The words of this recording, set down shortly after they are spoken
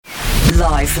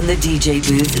Live from the DJ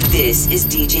booth, this is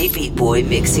DJ Beat Boy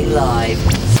mixing live.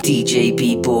 DJ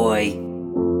Beat Boy.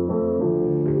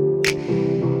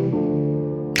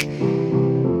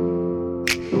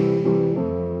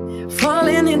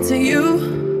 Falling into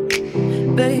you,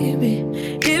 baby.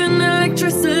 Even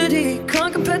electricity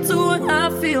can't compare to what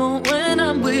I feel when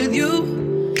I'm with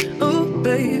you. Oh,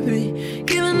 baby.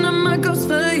 Giving up my ghost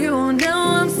for you.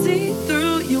 Now I'm see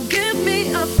through. You give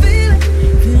me a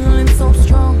feeling so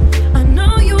strong. I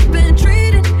know you've been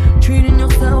treating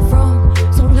yourself wrong.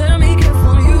 So let me care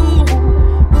for you.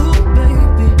 Oh,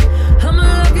 baby. I'ma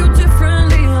love you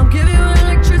differently. I'll give you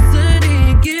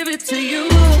electricity, give it to you.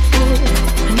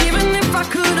 And even if I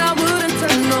could, I wouldn't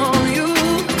turn on you.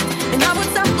 And I would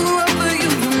stop the world for you,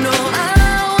 you know. I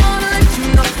wanna let you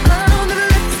know, I don't gonna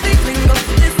let this feeling go.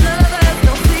 This love has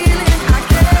no feeling, I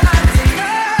cannot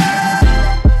deny.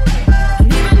 And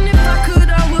even if I could,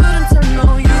 I wouldn't turn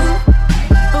on you.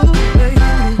 Oh, baby,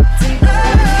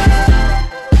 tonight.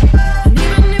 And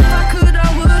even if I could, I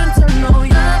wouldn't turn on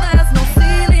you. Love has no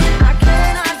feeling, I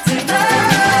cannot deny.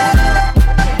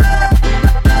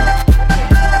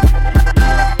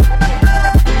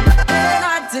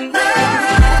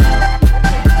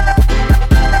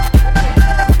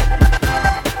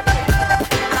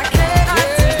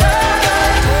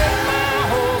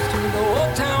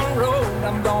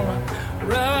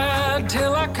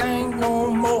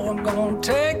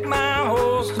 Take my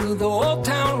horse through the old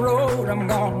town road. I'm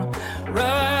gonna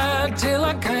ride till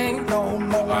I can't no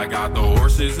more. I got the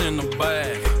horses in the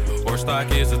back, horse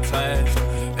stock is attached.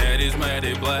 Head is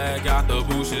matted black, got the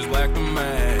bushes black to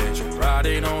match.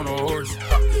 Riding on a horse,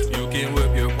 you can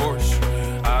whip your Porsche.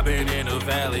 I've been in the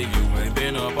valley, you ain't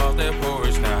been up off that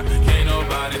porch. Now, can't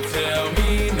nobody tell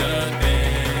me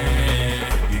nothing.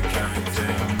 You can't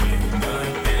tell me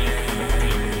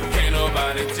nothing. Can't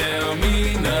nobody tell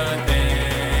me nothing.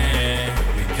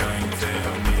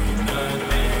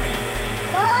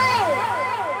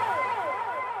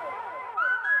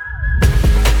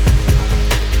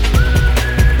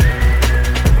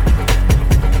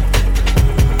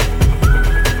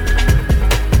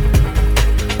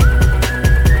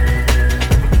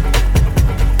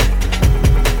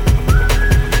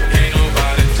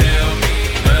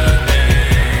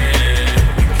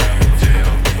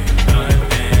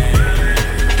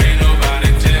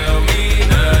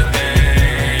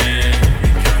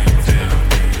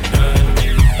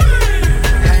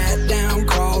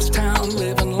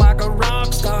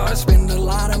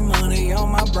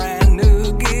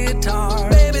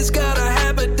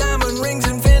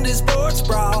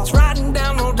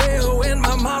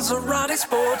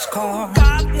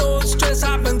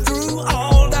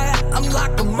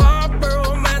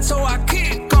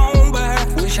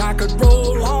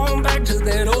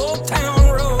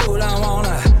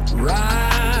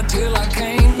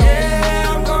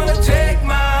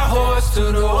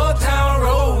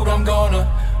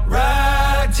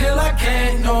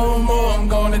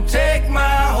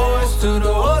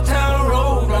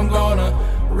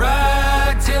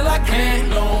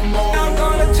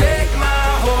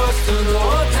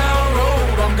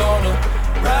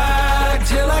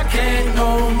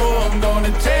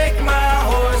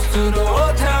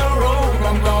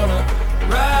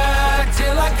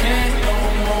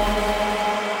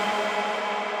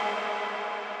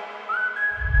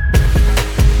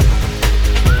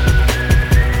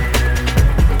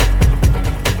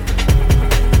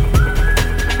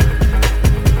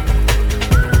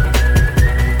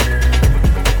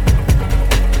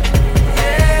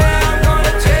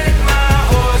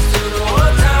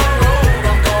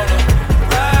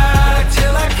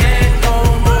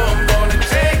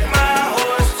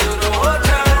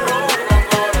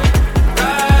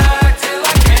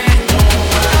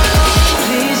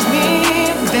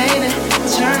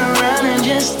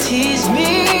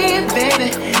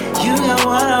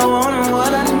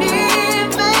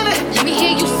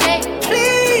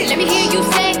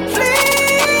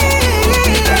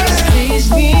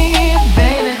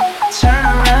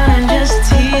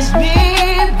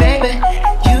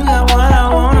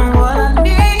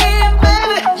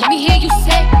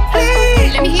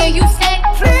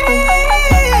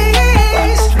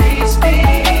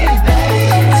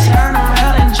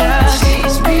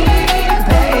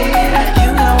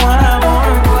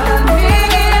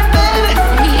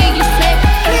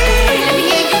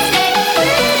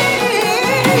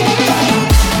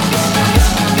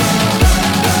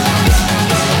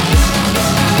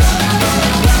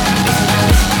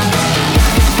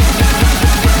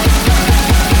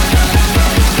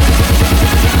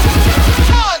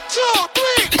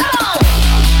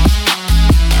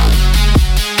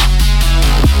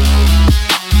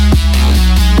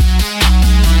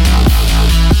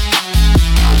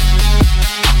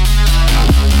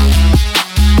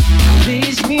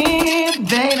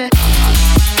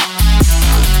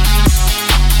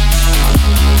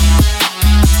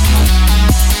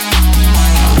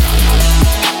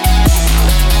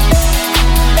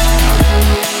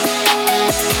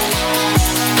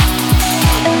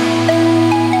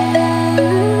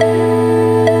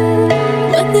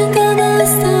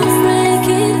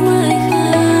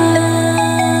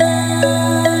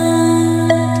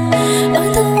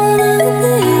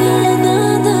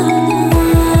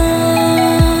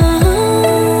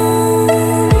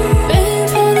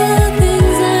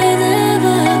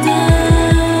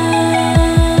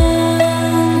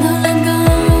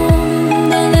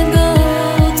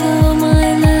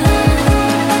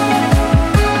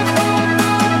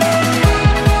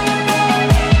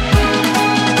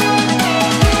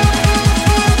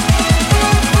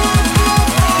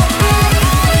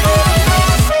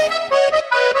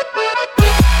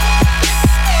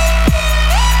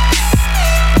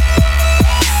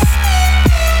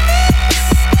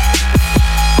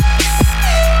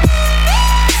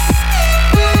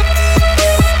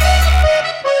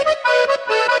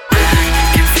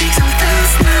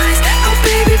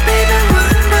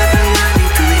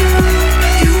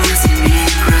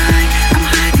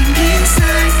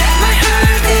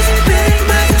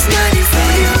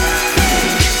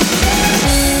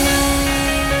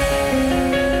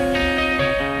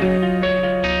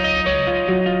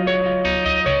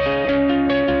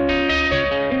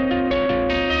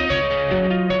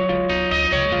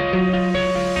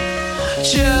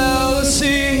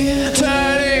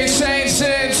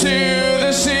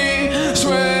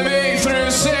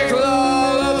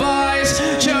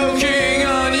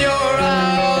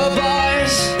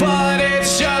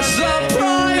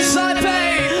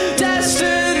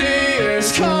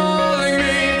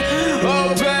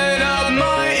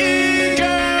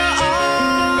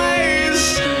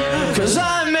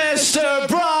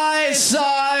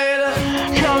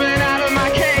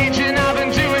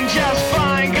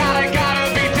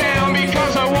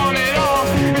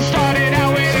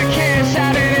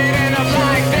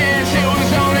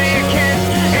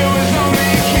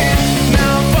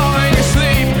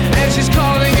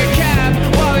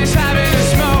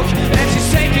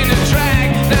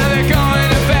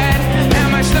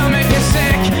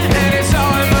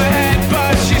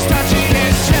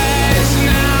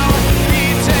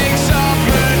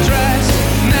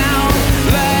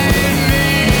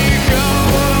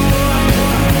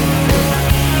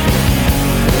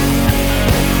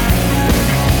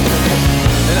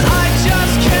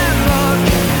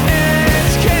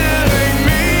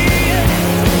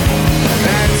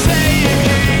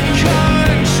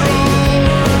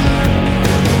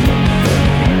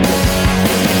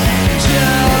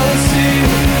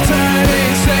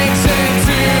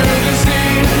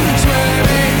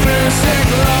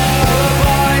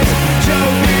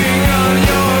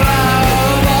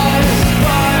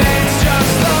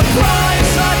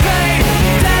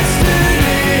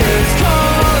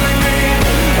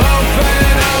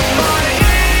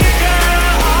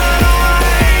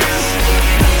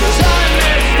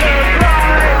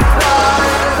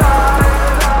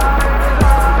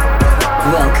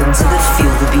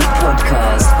 Feel the Beat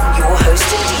podcast. Your host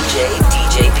and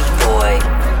DJ Beat Boy.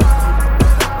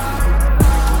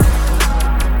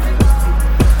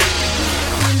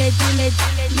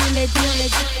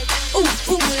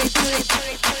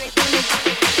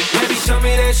 Baby, show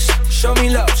me that show me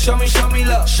love, show me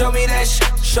love, show me that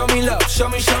show me love, show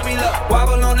me love.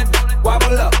 Wobble on it,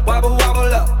 wobble up, wobble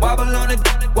up, wobble on it,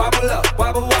 wobble up,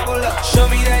 wobble up. Show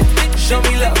me that, show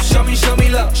me love, show me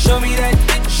love, show me that,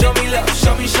 show me love,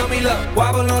 show me love.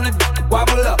 Wobble on it,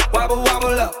 wobble up, wobble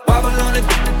up, wobble on it,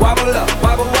 wobble up,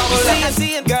 wobble up. You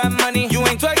see it, got money, you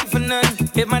ain't twerking for nothing.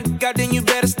 Hit my dick out, then you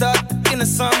better start in the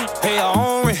sun. Pay your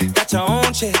own rent, got your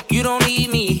own check, you don't need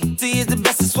me. See, it's the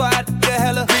best, that's why I get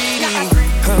hella greedy.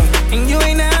 And you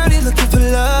ain't out here looking for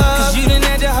love, cause you done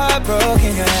had your heart broken,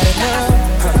 you had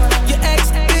enough. Your ex,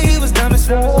 he was dumb as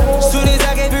fuck. As soon as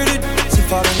I gave her the she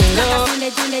falling in love.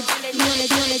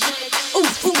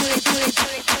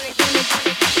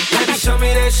 Baby, show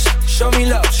me that show me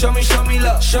love, show me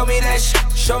love, show me that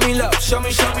show me love, show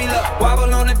me love.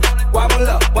 Wobble on it, wobble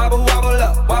up, wobble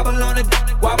up, wobble on it,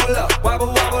 wobble up, wobble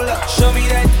up. Show me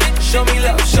that, show me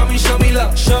love, show me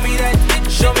love, show me that,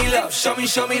 show me love, show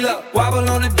me love. Wobble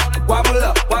on it, wobble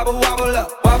up, wobble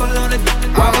up, wobble on it,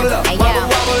 wobble up,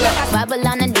 wobble up. Wobble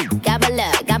on it, gobble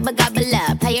up, gobble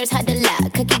up. Players huddle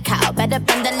up, cookie cow, better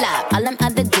bundle up. All them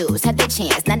other dudes had their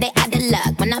chance, now they out of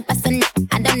luck. When I bust a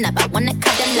I don't know, I wanna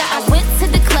cuddle up. I went to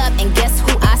the club and guess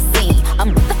who I seen?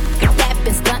 That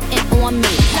been stunting on me.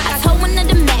 I told one of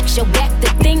the max, yo, back the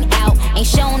thing out. Ain't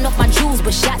showing off my jewels,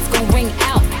 but shots gon' ring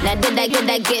out. Now did I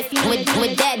get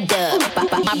with that dub?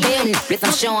 My real niggas,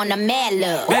 I'm showing them mad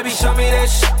love. Baby, show me that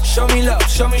show me love,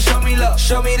 show me love,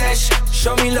 show me that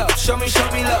show me love, show me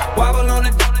love. Wobble on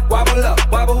it, wobble up,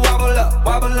 wobble up,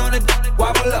 wobble on it,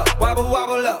 wobble up,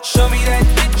 wobble up. Show me that,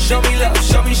 show me love,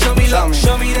 show me love,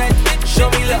 show me that, show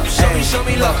me love, show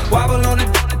me love. Wobble on it,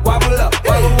 wobble up,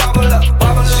 wobble up, wobble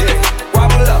on it,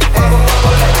 wobble up, wobble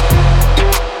up.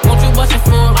 Won't you bust it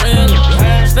for a real?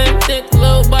 Slim thick,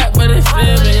 little butt, but it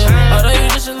feel real. Although you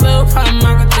just a little problem, I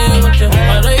can deal with you.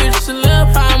 Although you just a little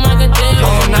problem, I can deal with you.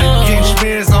 All night getting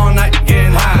spirits, all night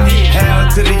getting high. Hell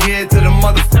to the year, to the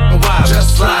motherfucking wild.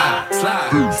 Just slide,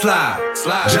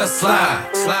 just slide.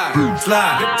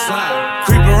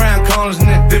 Creep around corners and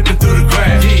then dipping through the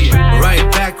grass. Right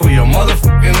back on your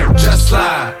motherfucking neck. Just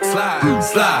slide,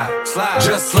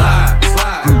 just slide.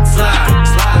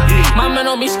 Mama,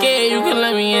 don't be scared, you can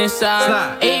let me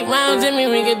inside. 8 rounds in me,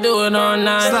 we can do it all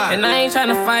night. And I ain't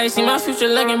tryna fight, see my future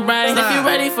looking bright. If you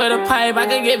ready for the pipe, I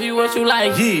can give you what you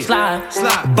like. Slide.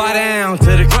 Bow down to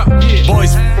the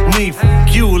boys, me,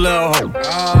 you, little hoe.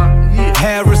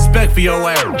 Have respect for your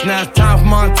ass. Now it's time for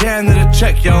Montana to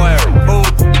check your ass. Oh,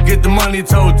 get the money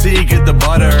told T, get the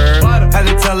butter. Had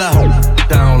to tell her I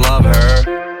don't love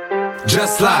her.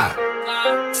 Just slide,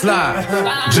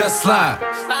 just slide.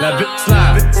 That bitch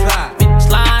slide, slide.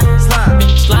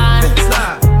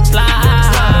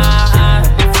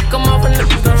 Come on,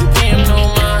 niggas, don't you pay him no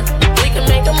mind. We can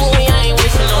make a movie, I ain't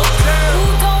wasting no time.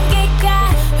 Ooh, don't get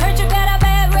got. Heard you got a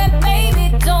bad rep, baby,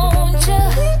 don't you?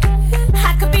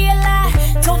 I could be a lie.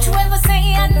 Don't you ever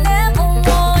say I never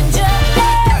warned you.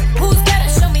 Who's gotta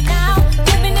show me now?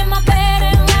 Living in my bed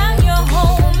and around your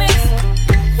homies.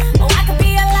 Oh, I could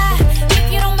be a lie.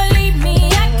 If you don't believe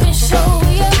me, I can show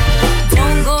you.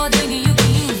 Don't go thinking you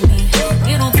can use me.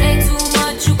 It don't take too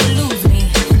much, you can lose me.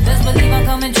 Best believe I'm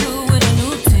coming true with a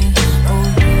new thing. Oh,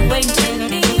 you ain't been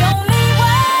the only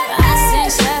one. I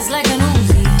send shots like an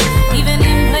Uzi. Even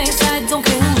in place, I don't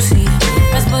care who see.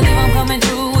 Best believe I'm coming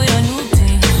through with a new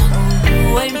thing. Oh,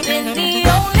 you ain't been the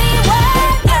only one.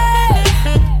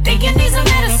 Think you need some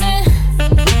medicine?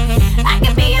 I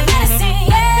can be your medicine,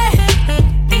 yeah.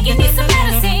 Think you need some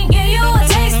medicine? Give you a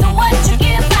taste of what you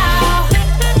give out.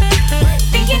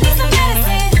 Think you need some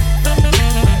medicine?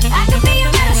 I can be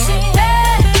your medicine,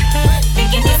 yeah. Think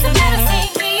you need some medicine?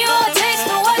 Give you a taste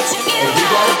of what you give You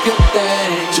got a out. good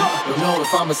thing. Don't know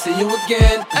if I'ma see you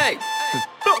again. Hey.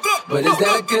 But is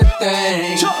that a good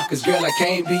thing? Cause girl, I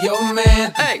can't be your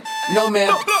man. Hey. No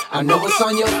man, I know what's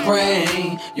on your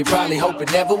brain. You probably hope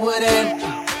it never would end.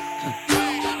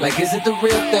 Like, is it the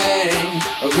real thing?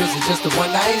 Or is it just a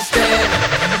one night stand?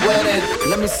 Well then,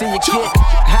 let me see you get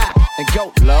high and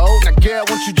go low. Now girl,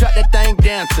 won't you drop that thing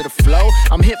down to the flow?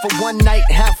 I'm here for one night,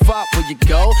 how far will you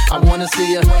go? I wanna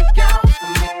see you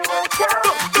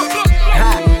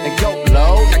high and go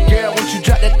low. Now girl, won't you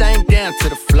drop that thing down to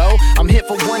the flow? I'm here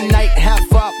for one night, how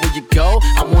far will you go?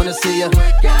 I wanna see you.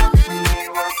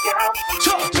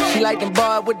 She like them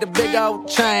boy with the big old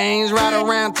chains. Ride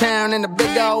around town in the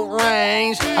big old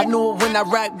range. I knew it when I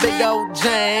rocked big old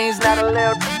James. Not a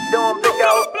little doing big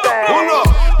old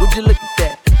things. Would you look at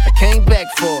that? I came back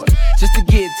for it, just to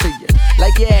get to you,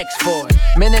 like you asked for it.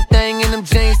 Man, that thing in them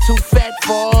jeans too fat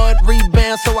for it.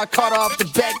 Rebound, so I caught her off the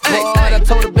backboard. I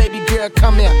told her, baby girl,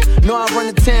 come here. Know I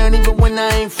run the town even when I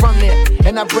ain't from there.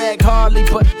 And I brag hardly,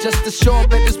 but just to show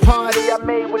up at this party I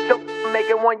made with you.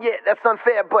 Making one yet, that's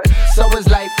unfair, but so is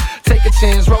life. Take a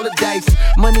chance, roll the dice.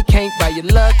 Money can't buy your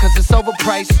love, cause it's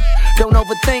overpriced. Don't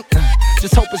overthink,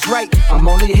 just hope it's right. I'm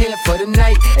only here for the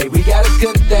night. Hey, we got a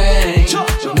good thing.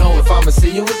 Don't know if I'ma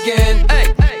see you again.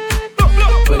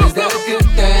 But is that a good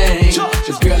thing?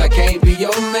 Cause girl, I can't be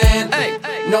your man.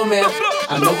 No man,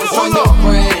 I know what's on your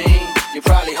brain. You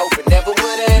probably hope it never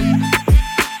would end.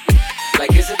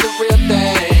 Like, is it the real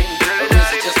thing? Or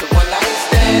is it just a one night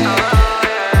stand?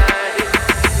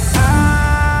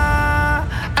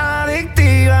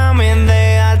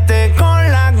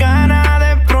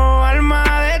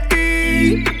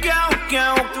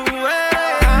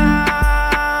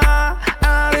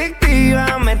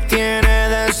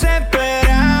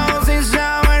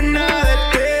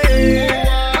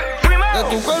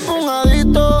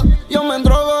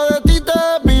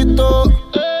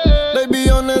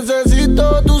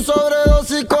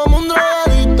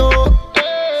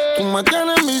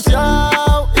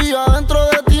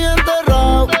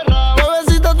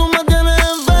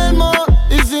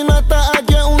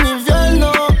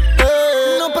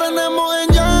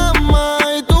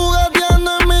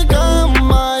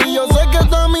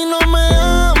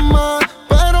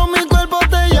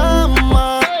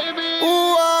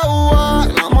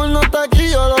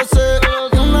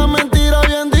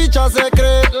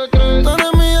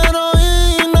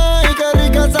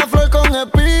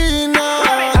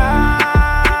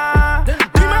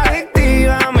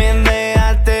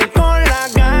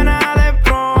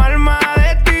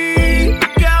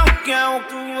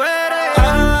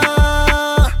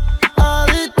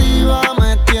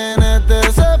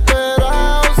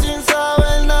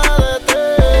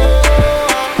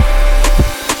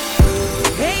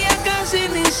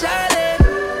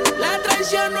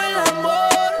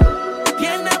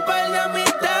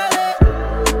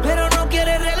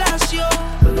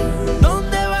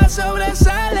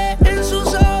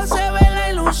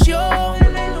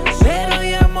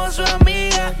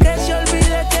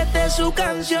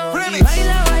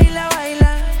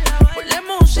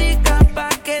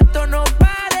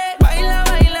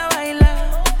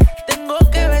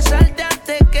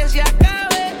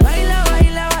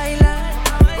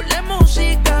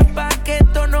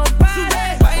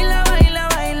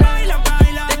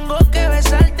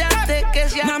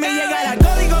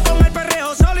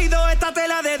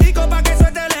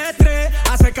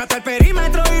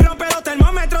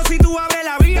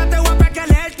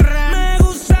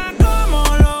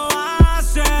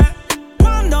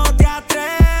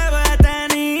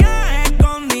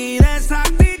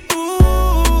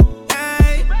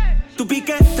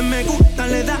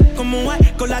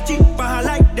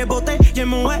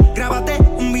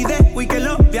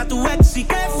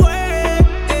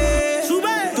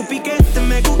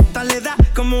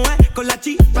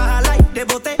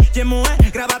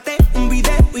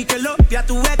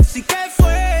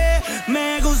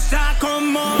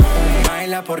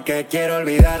 Porque quiero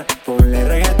olvidar, ponle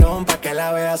reggaetón pa' que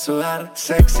la vea sudar.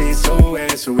 Sexy,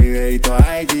 sube su videito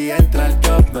a IG. Entra al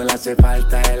top, no le hace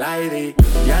falta el ID.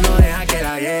 Ya no deja que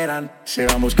la hieran. Se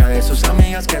va en busca de sus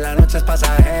amigas que la noche es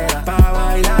pasajera. Pa'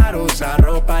 bailar usa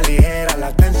ropa ligera. La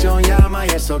atención llama y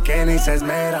eso que ni se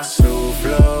esmera. Su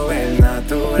flow es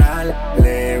natural,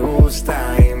 le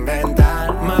gusta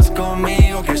inventar. Más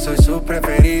conmigo que soy su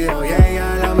preferido. Y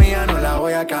ella la mía no la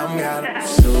voy a cambiar.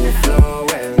 Su flow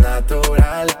es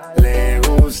natural, le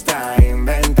gusta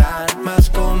inventar. Más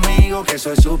conmigo que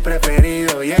soy su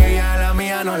preferido. Y ella la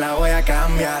mía no la voy a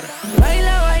cambiar.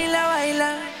 Baila, baila,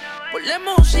 baila. Ponle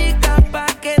música pa'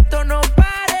 que esto no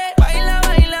pare. Baila,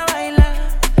 baila, baila.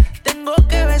 Tengo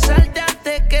que besarte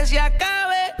antes que se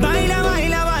acabe. Baila,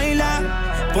 baila,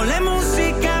 baila. Ponle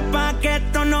música pa' que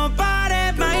esto no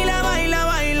pare. Baila, baila,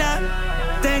 baila.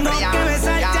 Tengo que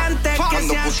besarte antes que se acabe.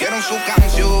 Cuando pusieron su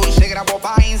canción, se grabó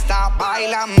pa' Insta,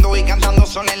 bailando y cantando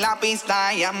sola en la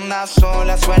pista. Y anda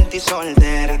sola, suelta y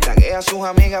soltera. Taguea a sus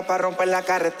amigas pa' romper la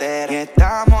carretera. Y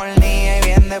está molida y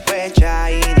bien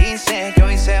despecha. Y dice que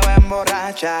hoy se va a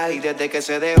emborrachar. Y desde que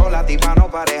se dejó la tipa no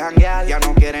pare janguear. Ya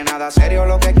no quiere nada serio,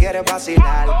 lo que quiere es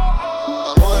vacilar.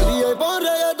 Vamos al día y pon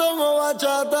reggaetón o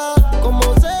bachata. Como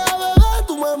sea, bebé,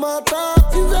 tú me matas.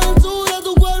 Sin censura,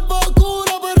 tu cuerpo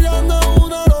oscuro, perreando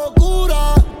una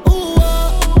locura.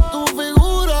 Tu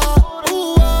figura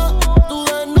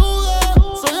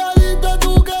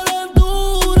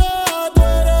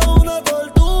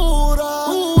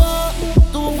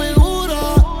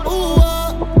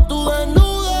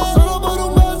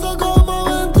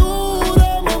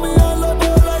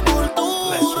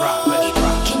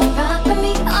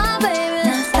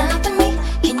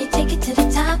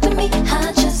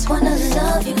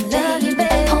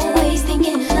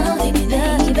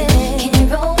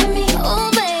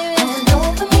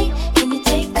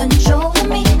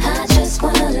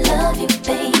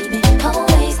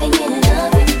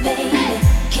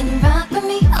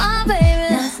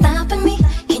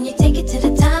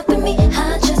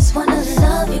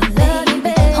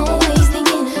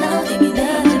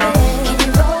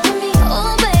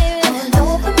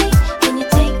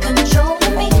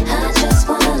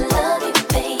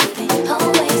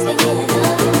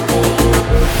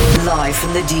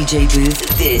from the DJ booth,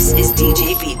 this is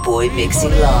DJ Beat Boy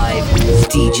mixing live.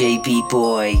 DJ Beat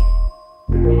Boy.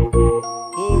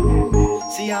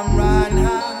 See, I'm riding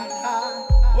high.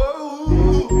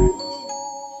 Whoa.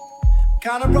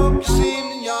 Kinda broke this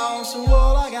evening, y'all. So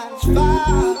all I got is five.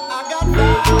 I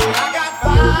got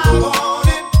five on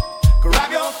it.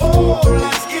 Grab your phone,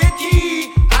 let's get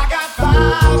key. I got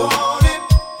five on it.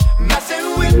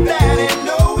 Messing with that ain't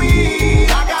no weed.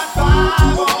 I got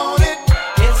five on it.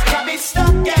 It's got me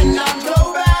stuck and I'm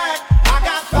blow back. I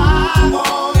got five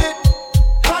on it.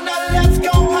 Partner, let's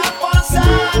go hop on the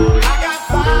side. I got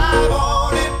five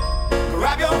on it.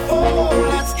 Grab your phone,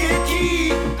 let's get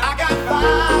key. I got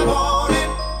five on it.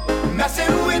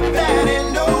 Messing with that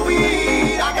ain't no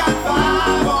weed. I got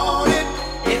five on it.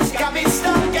 It's got me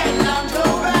stuck and I'm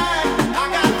blow back. I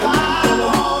got five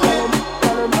on it.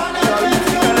 Partner, let's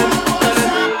go hop on the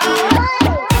side.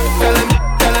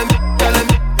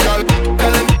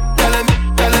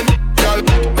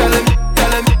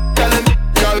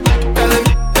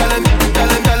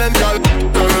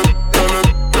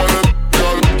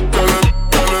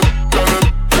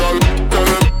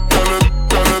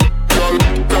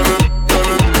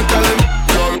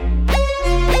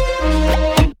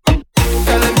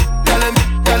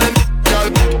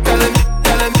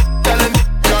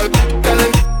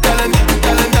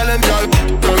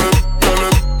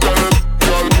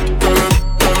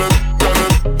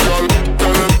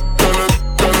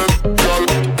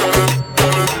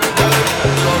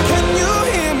 Can you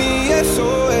hear me?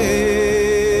 SOS.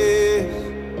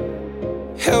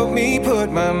 Help me put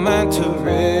my mind to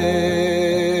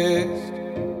rest.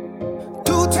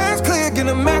 2 times click and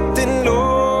I'm acting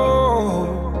low.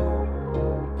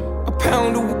 A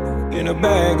pound of in a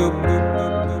bag of.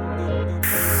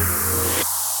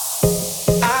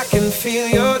 I can feel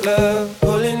your love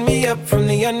pulling me up from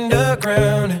the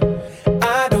underground.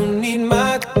 I don't need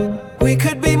my. We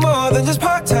could be more than just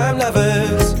part-time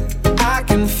lovers. I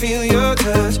can feel your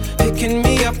touch picking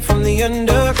me up from the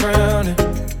underground.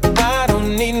 I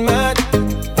don't need my.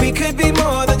 We could be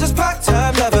more than just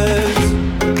part-time lovers.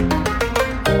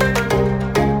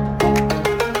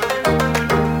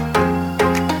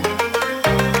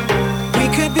 We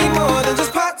could be more than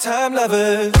just part-time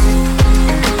lovers.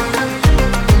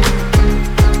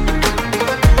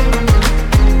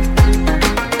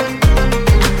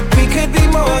 We could be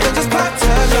more than just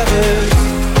part-time lovers.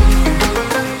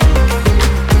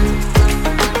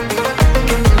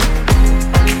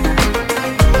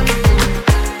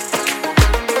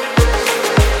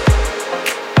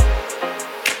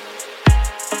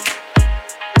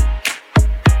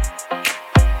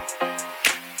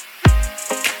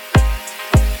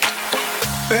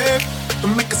 Babe,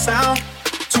 don't make a sound.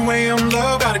 2 a.m.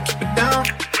 love, gotta keep it down.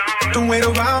 Don't wait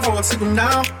around for a signal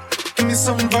now. Give me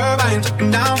some verb, I ain't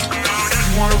talking down.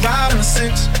 You wanna ride in the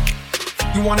 6,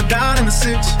 you wanna dine in the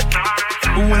 6.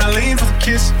 But when I lean for the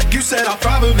kiss, you said I'll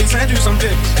probably send you some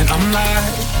pics. And I'm like,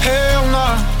 hell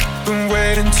nah, been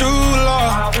waiting too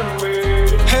long.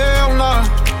 Hell nah,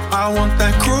 I want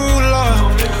that cruel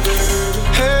love.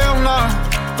 Hell nah,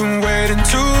 been waiting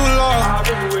too long.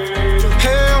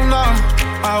 Hell nah,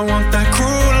 I want that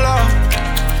cruel love.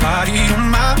 Body on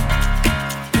my,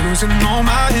 losing all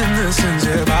my innocence.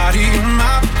 Yeah, body on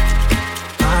my,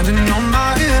 finding all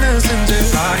my innocence. Yeah,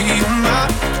 body on my,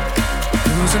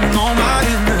 losing all my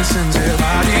innocence. Yeah,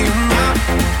 body on my,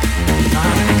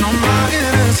 finding all my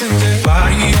innocence. Yeah,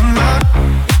 body on my,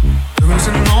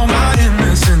 losing all my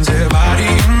innocence. Yeah, body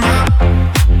on my,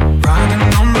 finding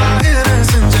all my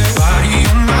innocence. Yeah, body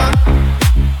on my,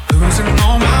 losing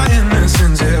all my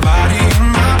innocence. Yeah, body on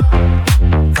my,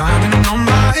 finding all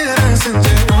my innocence.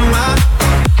 Yeah, on my,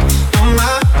 on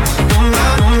my, on my,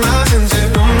 on my sense.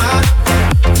 Yeah, on my,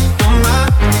 on my,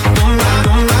 on my,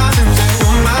 on my sense. Yeah,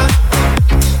 on my,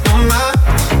 on my,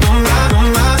 on my, on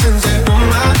my sense. Yeah, on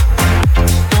my,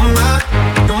 on my,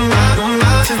 on my, on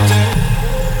my sense. Yeah.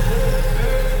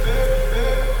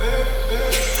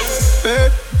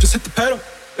 Babe, just hit the pedal.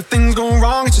 If things go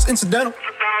wrong, it's just incidental.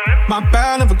 My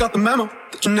bad, never got the memo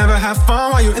that you never have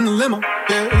fun while you're in the limo.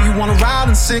 Yeah, you wanna ride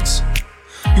in 6,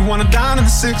 you wanna dine in the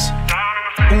 6.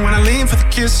 But when I lean for the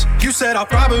kiss, you said I'll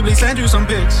probably send you some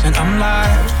pics. And I'm like,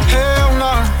 hell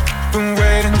nah, been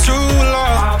waiting too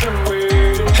long.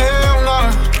 Hell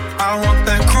nah, I want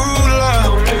that cruel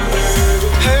love.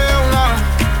 Hell nah,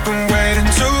 been waiting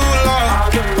too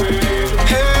long.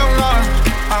 Hell nah,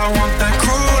 I want that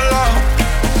cruel love.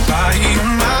 Body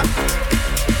on my,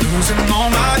 losing all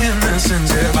my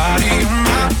innocence. Yeah, body on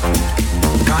my,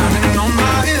 finding all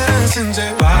my innocence.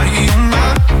 Yeah, body on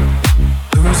my,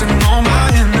 losing all my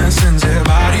innocence. Yeah,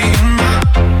 body on my,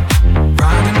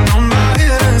 finding all my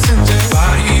innocence.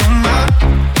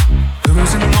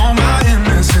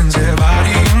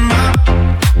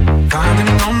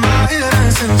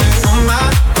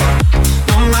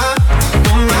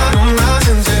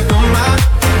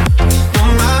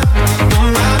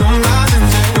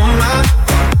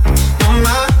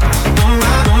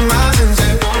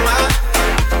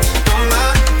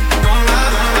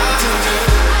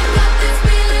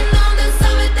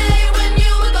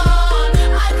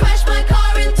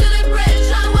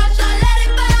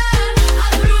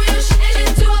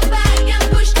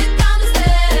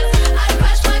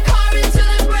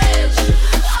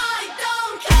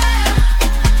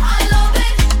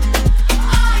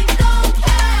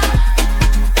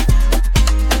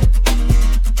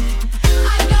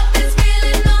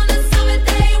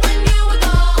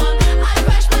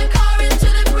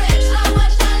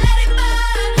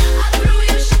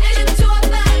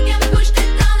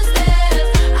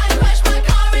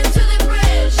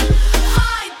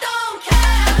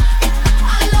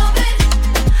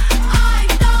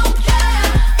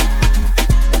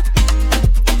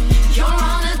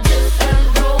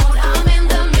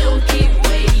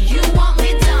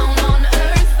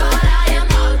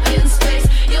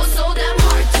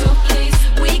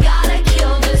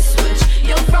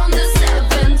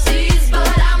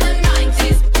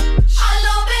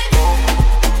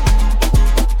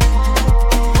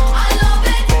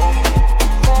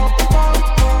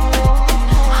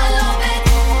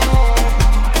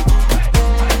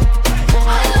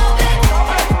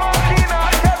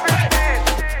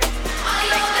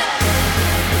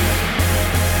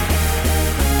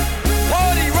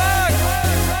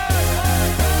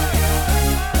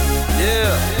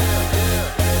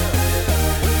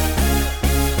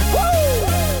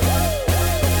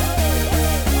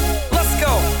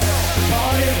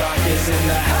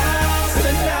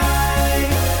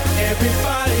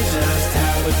 just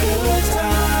have a good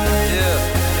time.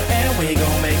 Yeah. And we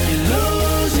gon' make you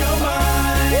lose your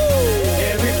mind. Woo.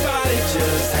 Everybody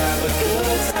just have a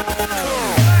good time.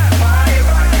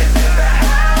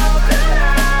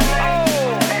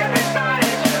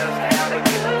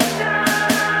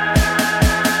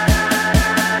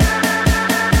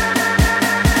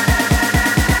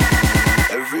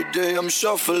 I'm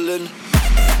shuffling.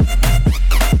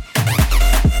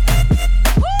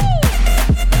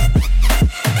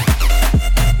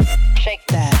 Shake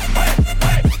that.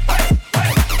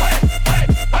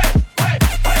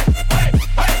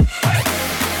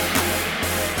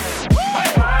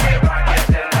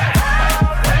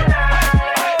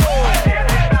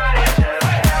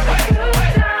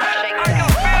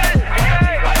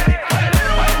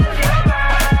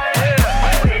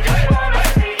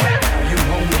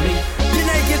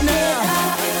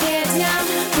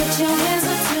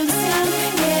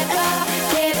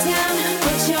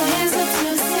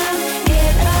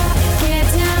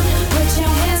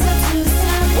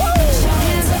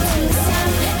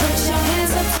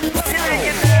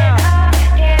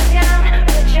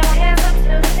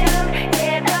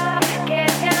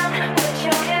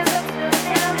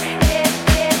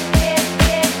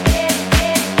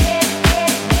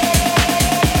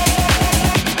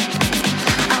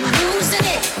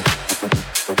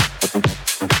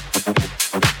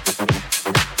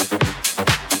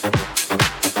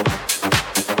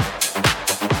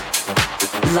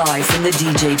 Live from the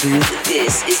DJ booth,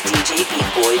 this is DJ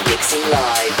Beat-Boy mixing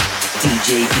live.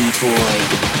 DJ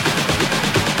Beat-Boy.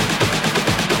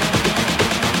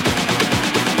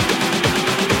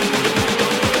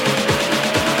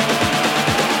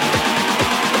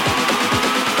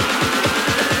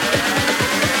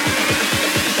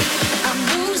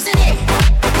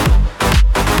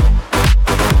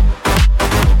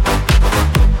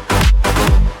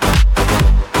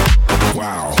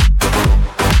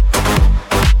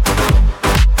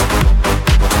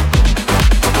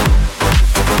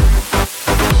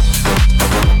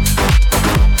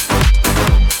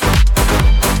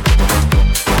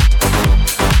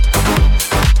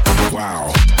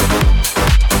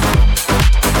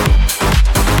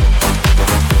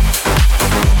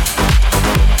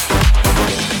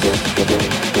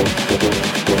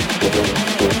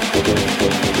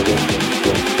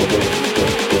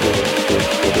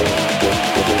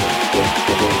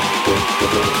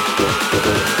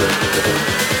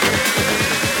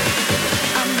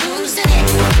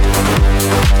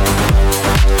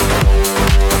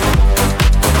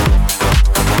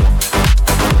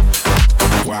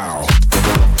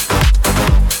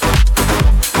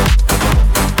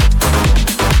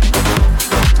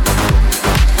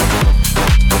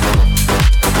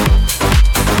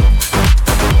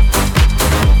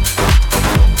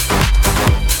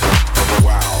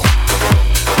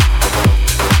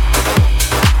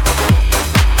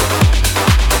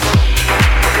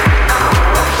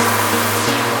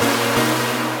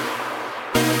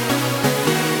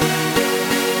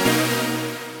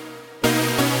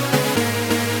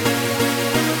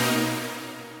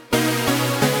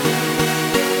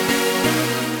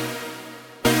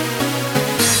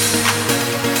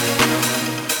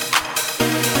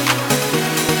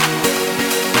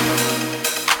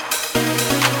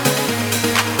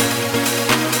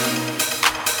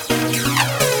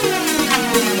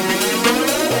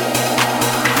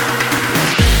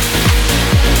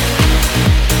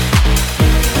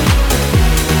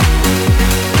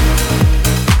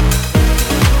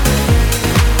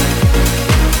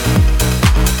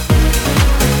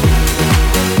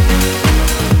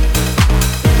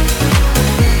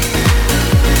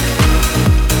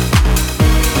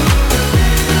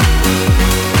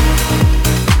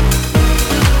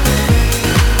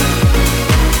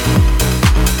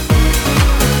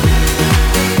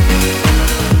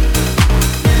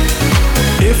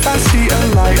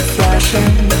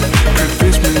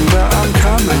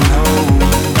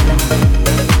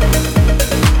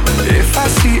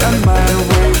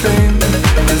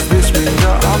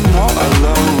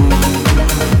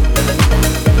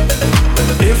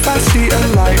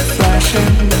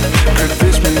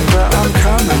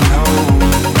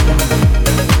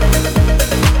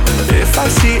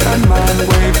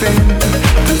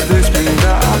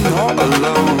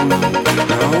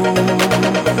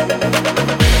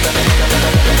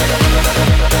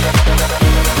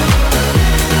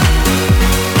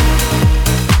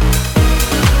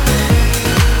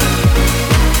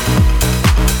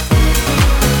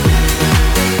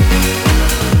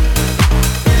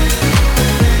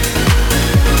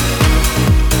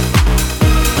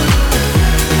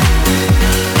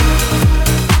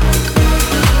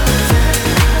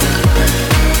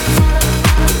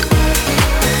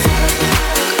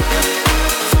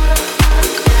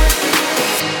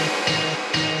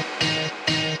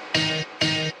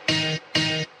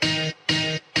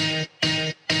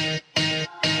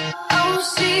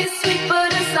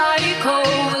 psycho,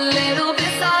 a little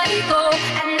bit psycho.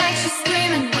 At night she's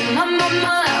screaming, I'm on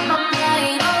my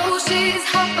mind. Oh, she's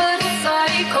hot but a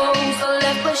psycho, so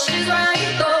left but she's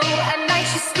right though. At night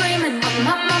she's screaming, I'm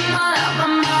on my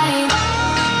mind.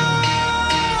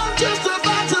 I'm just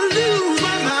about to lose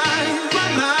my mind, my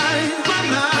mind, my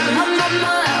mind. I'm on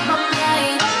my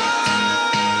mind.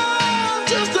 I'm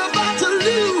just about to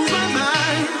lose my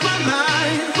mind, my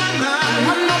mind, my mind.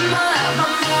 I'm on my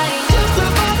mind. Just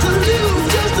about to lose,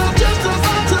 just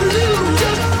about to lose,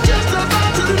 just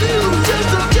about to lose,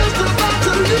 just about to lose, just about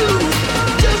to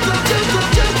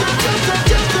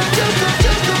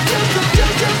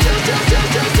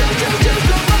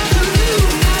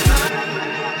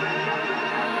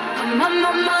I'm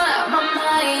on my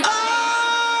mind.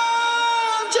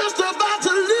 I'm just about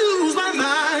to lose my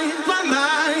mind, my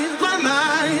mind, my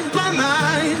mind, my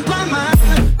mind, my mind,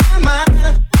 my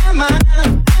mind,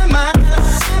 my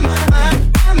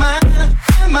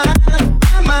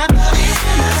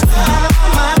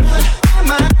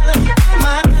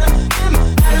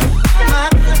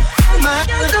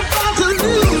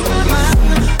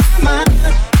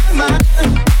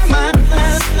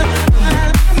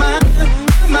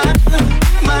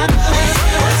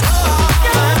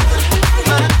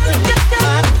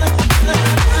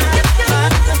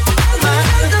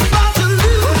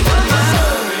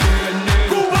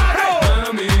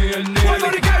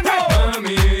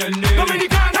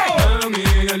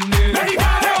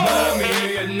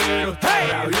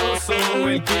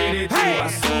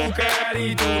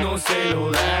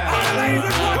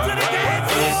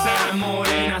Esa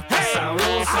morena está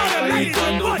sabrosa y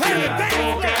cuando tú la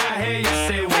tocas ella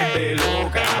se vuelve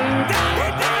loca.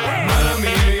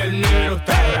 Mami, el negro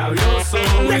está rabioso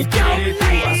y quiere tu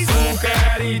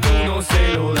azúcar y tú no se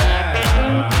lo das.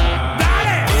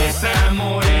 Esa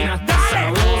morena está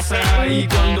sabrosa y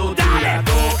cuando tú la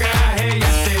tocas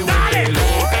ella se vuelve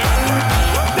loca.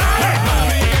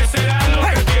 Mami, ¿qué será lo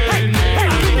que quiere el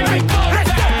negro?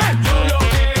 Yo lo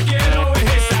que quiero es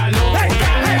esa loca.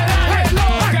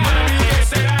 Mami, ¿qué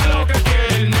será lo que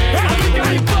quiere el negro?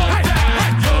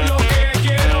 Yo lo que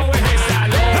quiero es esa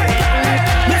loca.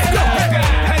 Let's go.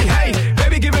 Hey, hey,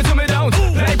 baby, give it to me, don't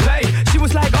play, play. She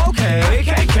was like, okay,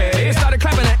 KK, and started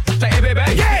clapping it. Like, hey, baby,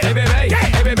 hey, baby,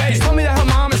 hey, baby. She told me that her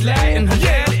mom is Latin, her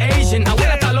dad Asian.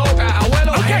 Abuela está loca,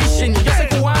 abuelo Haitian. Yo soy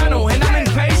cubano, and I'm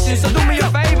impatient. So do me a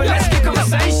favor, let's get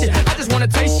conversation. I just wanna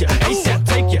taste you, ASAP,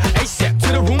 take you, ASAP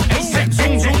to the room, ASAP,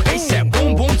 zoom, zoom, ASAP,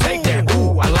 boom, boom, take that.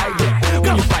 Ooh, I like that.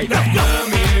 When you fight,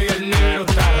 Mami, el negro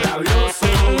está rabioso,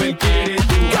 él quiere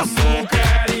tu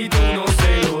azúcar y tú no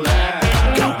se lo das.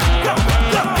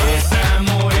 Esa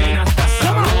morena está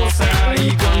sabrosa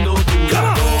y cuando tú la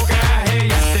tocas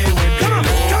ella se vuelve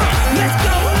loca.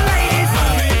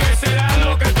 Mami, ¿qué será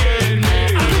lo que quiere el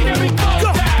negro?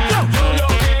 Yo lo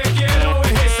que quiero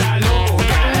es esa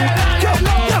loca.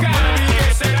 Mami, ¿qué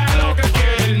será lo que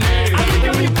quiere el negro?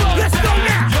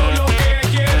 Yo lo que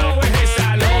quiero es esa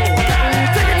loca.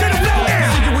 I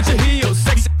see you with your heels,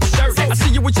 sexy shirt. I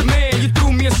see you with your man, you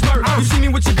threw me a smirk. You see me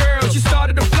with your girl, you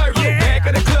started to flirt. Back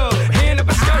of the club, hand up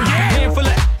a skirt. Handful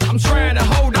of I'm trying to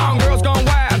hold on. Girls gone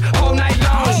wild all night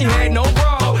long. She had no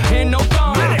bra and no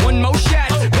thong. One more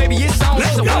shot, baby, it's on.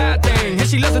 She's a wild thing, and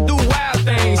she loves to do wild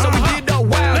things. So we did the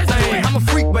wild thing. I'm a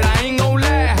freak, but I ain't gon'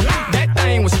 lie. That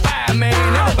thing was fire, man.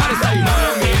 Everybody say,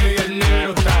 Mami, el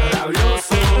negro está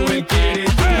rabioso, él quiere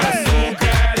tu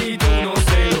azúcar y tú no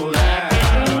se lo das.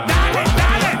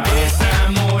 Esa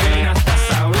morena está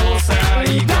sabrosa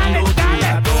y cuando tú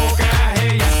la tocas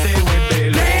ella se vuelve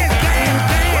loca.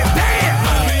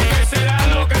 Mami, ¿qué será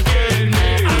lo que quiere el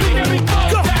negro?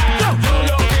 Yo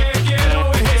lo que quiero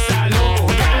es esa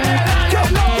loca.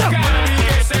 Mami,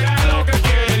 ¿qué será lo que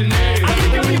quiere el negro?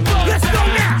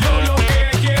 Yo lo que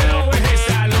quiero es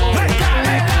esa loca.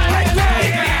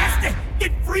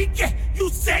 Get freaky, you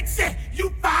sexy, you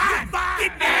fine.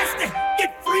 Get nasty,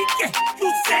 get freaky, you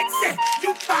sexy,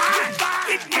 you fine.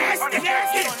 Get nasty,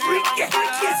 get freaky,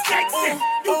 get sexy,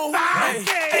 you fine.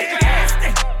 Get nasty,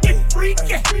 get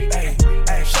freaky.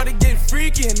 Shorty get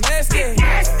freaky and nasty. Get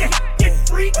nasty, get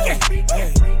freaky.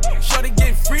 Shorty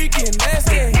get freaky and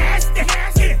nasty. Get nasty,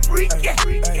 get freaky.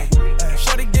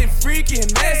 Shorty get freaky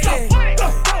and nasty.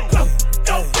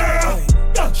 Go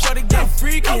girl. Shorty get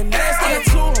freaky and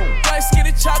nasty. White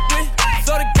skinny chocolate.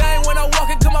 Throw the game when I walk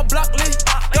into my block list.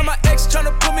 Got my ex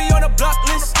tryna put me on a block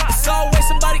list. It's always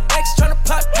somebody ex tryna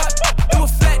pop. Do a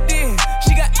flat then.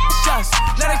 She got shots.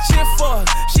 Now they cheer for her.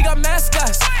 She got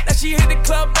mascots. Now she hit the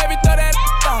club, baby, throw that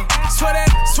out. Swear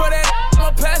that,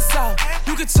 I'ma pass out.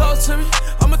 You can talk to me,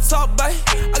 I'ma talk, babe.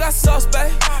 I got sauce,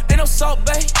 babe. Ain't no salt,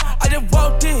 babe. I just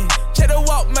walked in, check the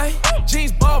walk, man.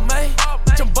 Jeans ball, man.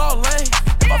 Bitch, I'm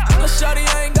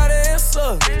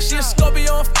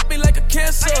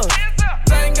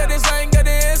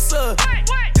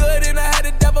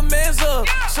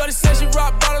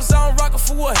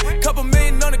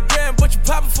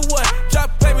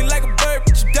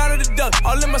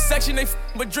section, they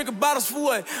but drinking bottles for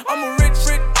what? I'm a rich,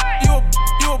 you a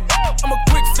I'm a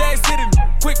quick fast hitter,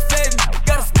 quick fast.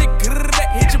 Gotta stick,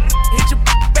 hit you,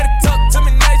 better talk to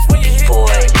me nice when you hit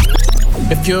that.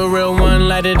 If you're a real one,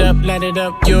 light it up, light it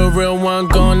up. You're a real one,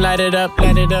 gon' light it up,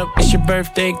 light it up. It's your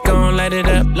birthday, gon' light it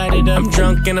up, light it up. I'm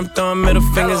drunk and I'm throwing middle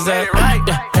fingers up.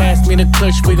 Yeah, pass me the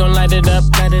kush, we gon' light it up,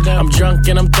 light it up. I'm drunk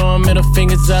and I'm throwing middle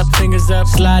fingers up, fingers up.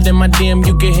 Slide in my DM,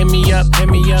 you can hit me up, hit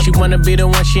me up. She wanna be the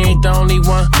one, she ain't the only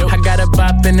one. I got a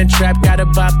bop in the trap, got a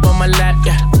bop on my lap,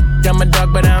 yeah. I'm a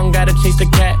dog, but I don't gotta chase the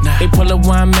cat. They pull a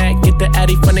wine mat, get the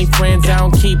addy from they friends. I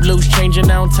don't keep loose, changing,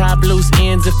 I don't tie loose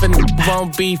ends. If a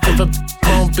won't beef, if a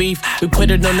won't beef, we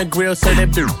put it on the grill, so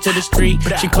that to the street.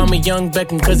 She call me Young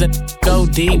Beckham, cause it go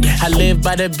deep. I live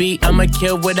by the beat, I'ma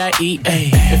kill what I eat. Ay.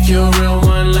 If you're a real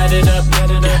one, light it up, light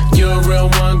it up. You're a real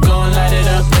one, gon' light it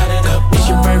up, light it up. It's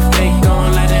your birthday,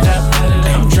 gon' light it up, light it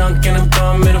up. I'm drunk and I'm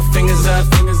throwing middle fingers up,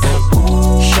 fingers up.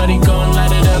 Shorty gon'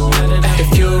 light it up, light it up.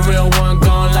 If you're a real one,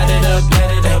 gon' light it up,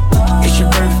 light it up. It's your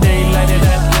birthday, light it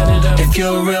up, light it up. If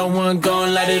you're a real one,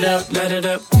 gon' light it up, light it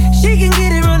up. She can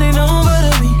get it running over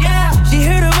to me. Yeah. She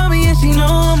heard about me and she know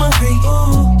I'm a freak.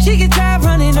 Ooh. She get tired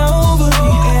running over me.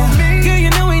 Yeah. Girl, you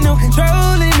know ain't no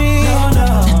controlling me.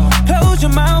 No. Close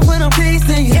your mouth when I'm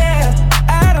tasting you. Yeah.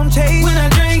 I don't chase when I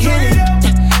drink it.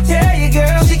 Tell your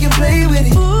girl she can play with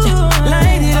it. Ooh.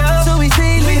 Light it up so we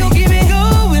stay lit. We gon' keep it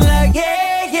going like yeah.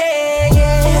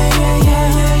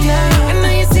 And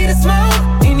now you see the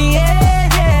smoke in the air.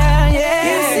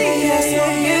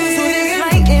 So just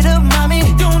light it up, mommy.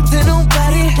 Don't tell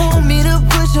nobody. Want me to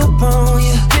push up on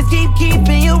you. Just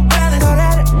keeping your balance. All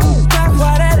that, talk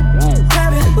about that,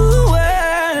 tap it. Ooh,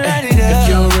 light it up. If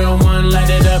you're a real one, light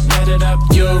it up, light it up.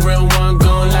 You're a real one,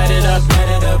 gon' light it up, light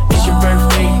it up. It's your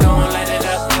birthday, gon' light it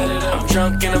up, light it up. I'm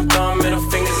drunk and I'm throwing middle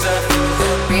fingers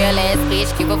up. Real ass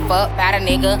bitch, give a fuck about a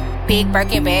nigga. Big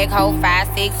Birkin bag, hold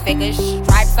 5-6 figures.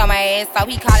 Stripes on my ass, so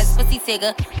he call his pussy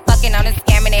tigger. Fucking on a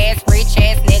scamming ass, rich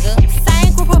ass nigga.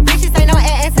 Same group of bitches, ain't no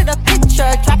ass to the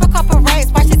picture. Drop a couple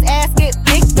racks, watch his ass get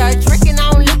bigger. Drinking,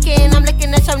 I don't licking, I'm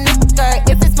looking at your nigga.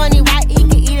 If it's money right, he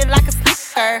can eat it like a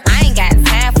snicker. I ain't got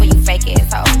time for you fake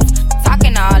ass hoes.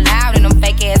 Talking all loud in them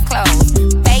fake ass clothes.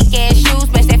 Fake ass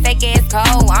shoes, match that fake ass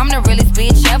coat. I'm the realest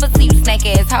bitch ever, see you snake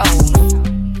ass hoes.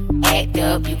 Act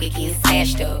up, you could get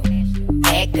snatched up.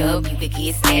 Act up, you could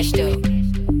get snatched up.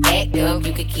 Act up,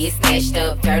 you could get snatched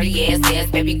up. Dirty ass,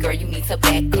 baby girl, you need to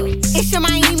back up. It's your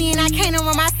Miami and I can't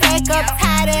run my stack up.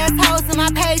 Tired ass hoes in my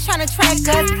page tryna track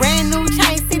us. Brand new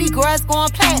chain city girls going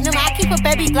platinum. I keep a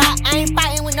baby Glock, I ain't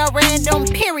fighting with no random,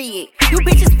 period. You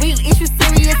bitches weak, is you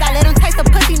serious? I let him taste the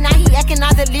pussy, now he acting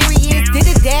all delirious. Did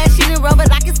a dash, she done rubber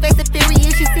like his face is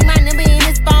furious. You see my number in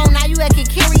his phone, now you acting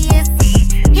curious.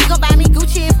 He gon' buy me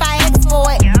Gucci if I ask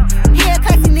for it. He a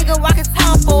classy nigga walking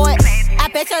town for it. I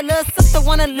bet your little sister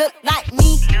wanna look like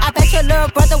me. I bet your little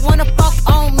brother wanna fuck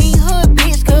on me. Hood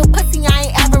bitch, good pussy,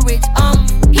 I ain't average.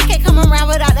 He can't come around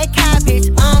without that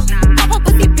cabbage. Pop a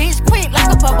pussy bitch quick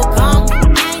like a bubble gum.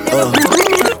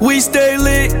 We stay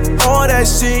lit, all that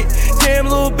shit. Damn,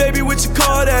 little baby, what you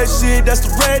call that shit? That's the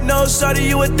red nose, shawty,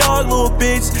 you a dog, little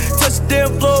bitch. Touch the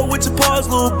damn floor with your paws,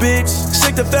 little bitch.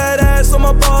 Shake the fat ass on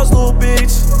my balls, little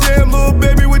bitch. Damn, little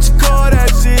baby, what you call that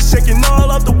shit? Shaking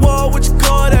all off the wall, what you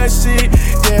call that shit?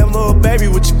 Damn, little baby,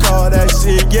 what you call that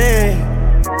shit? Yeah.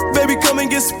 Baby, come and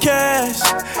get some cash.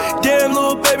 Damn,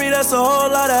 little baby, that's a whole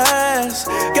lot of ass.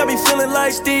 Got me feeling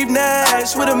like Steve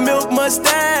Nash with a milk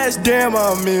mustache. Damn,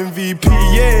 I'm MVP,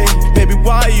 yeah. Baby,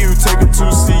 why you taking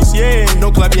 2 seats, yeah.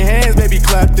 No clap your hands, baby,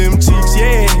 clap them cheeks,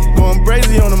 yeah. Going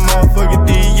crazy on the motherfucking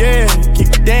D, yeah.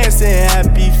 Keep dancing,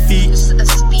 happy feet. This is a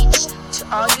speech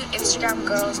to all you Instagram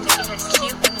girls thinking it's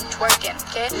cute and twerking,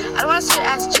 okay? I don't want to see your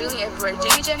ass Julie everywhere. Do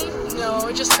you, Jenny?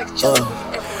 No, just like Julie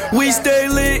everywhere. We stay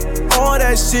lit, all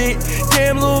that shit.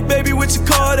 Damn, little baby, what you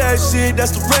call that shit?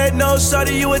 That's the red nose,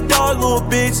 shawty, you a dog, little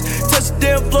bitch. Touch the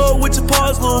damn floor with your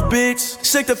paws, little bitch.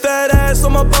 Shake the fat ass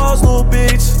on my balls, little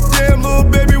bitch. Damn, little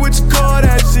baby, what you call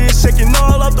that shit? Shaking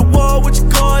all off the wall, what you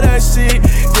call that shit?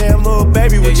 Damn, little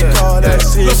baby, what you call that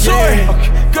shit?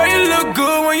 Yeah. Girl, you look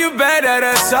good when you back that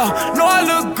ass out. Know I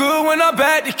look good when I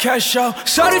back the cash out.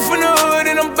 Shawty from the hood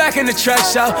and I'm back in the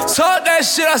trash out. Talk that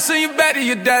shit, I send you back to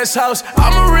your dad's house.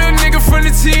 I'm a real nigga from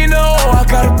the Tino. I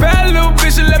got a bad little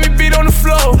bitch that let me beat on the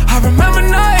floor. I remember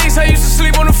nights I used to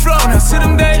sleep on the floor. Now to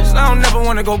them days, I don't never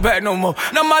wanna go back no more.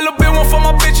 Now my little bitch want for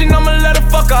my bitch and I'ma let her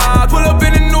fuck her. Pull up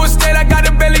in the new estate, I got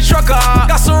a belly trucker.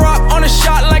 Got some rock on the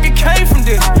shot like it came from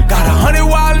this. Got 100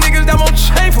 wild niggas that won't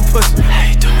chain for pussy.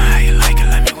 Hey, do me how you like it,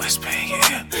 let me whisper in your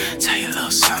ear. Tell you a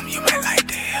little something you might like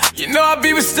to hear. You know I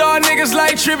be with star niggas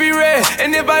like Trippie Redd.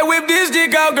 And if I whip this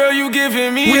dick out, girl, you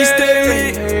giving me We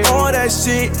stay lit,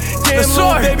 shit. Damn,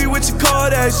 little baby, what you call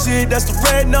that shit? That's the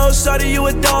red nose, shawty, you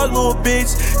a dog, little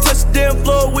bitch. Touch the damn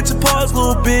floor with your paws,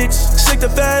 little bitch. Shake the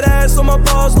fat ass on my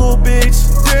balls, little bitch.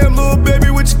 Damn, little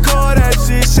baby, what you call that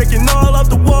shit?